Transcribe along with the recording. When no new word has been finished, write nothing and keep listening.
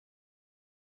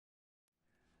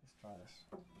Try this.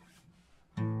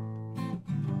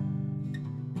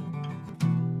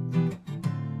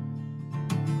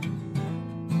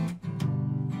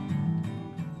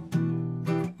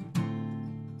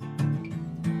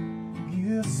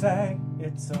 You say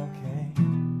it's okay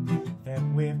that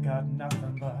we've got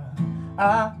nothing, but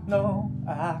I know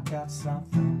I got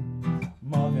something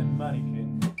more than money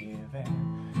can give.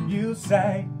 And you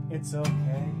say it's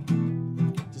okay,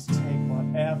 just take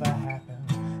whatever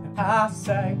happens. And I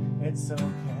say it's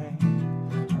okay,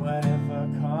 whatever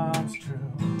comes true.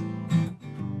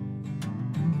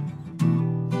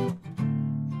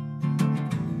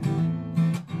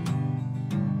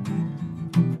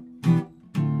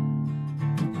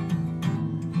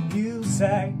 You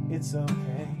say it's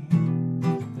okay,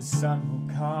 the sun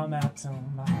will come out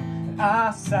tomorrow. And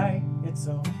I say it's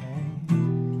okay,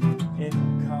 it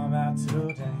will come out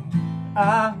today.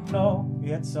 I know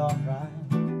it's alright,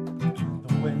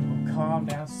 the wind will calm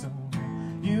down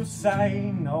soon. You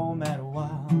say no matter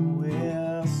what,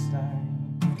 we'll stay.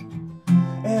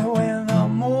 And when the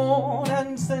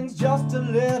moon sings just a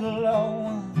little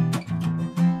low,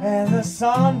 and the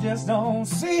sun just don't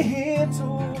seem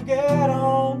to get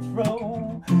on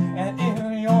through, and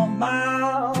in your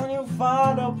mind you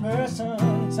find a person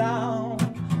in town,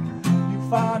 you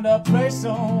find a place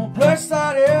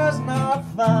that is not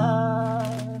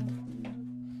fine.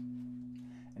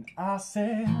 And I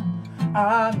said,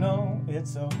 I know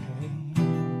it's okay,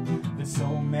 there's so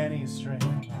many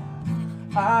strings,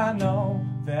 I know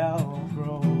they'll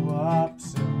grow up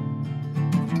soon.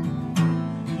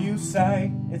 You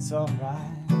say it's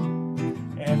alright,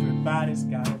 everybody's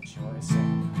got a choice,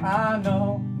 and I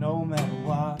know no matter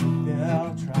what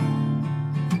they'll try.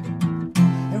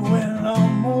 And when the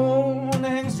moon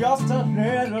hangs just a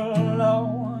little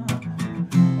low,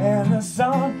 and the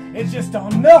sun, it just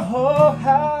don't know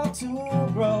how to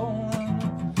grow,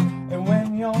 and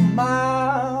when your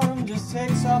mind just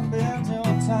takes up into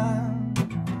time,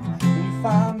 you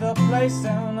find a place,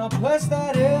 and a place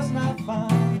that is not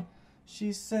fine.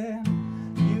 She said,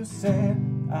 you said,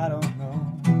 I don't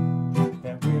know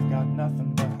that we've got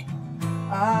nothing, but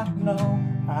I know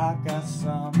I got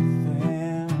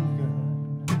something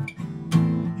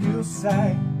good. You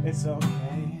say it's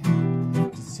okay,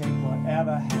 just take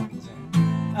whatever happens,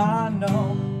 and I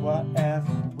know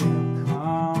whatever will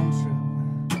come true.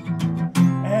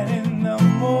 And in the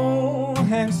moon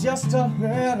hangs just a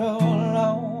little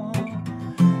low,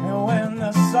 and when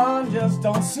the sun just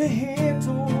don't seem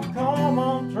to come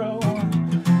on through,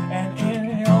 and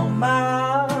in your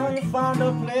mind you find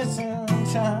a place in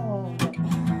town,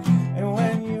 and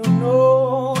when you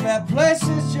know that place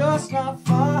is just not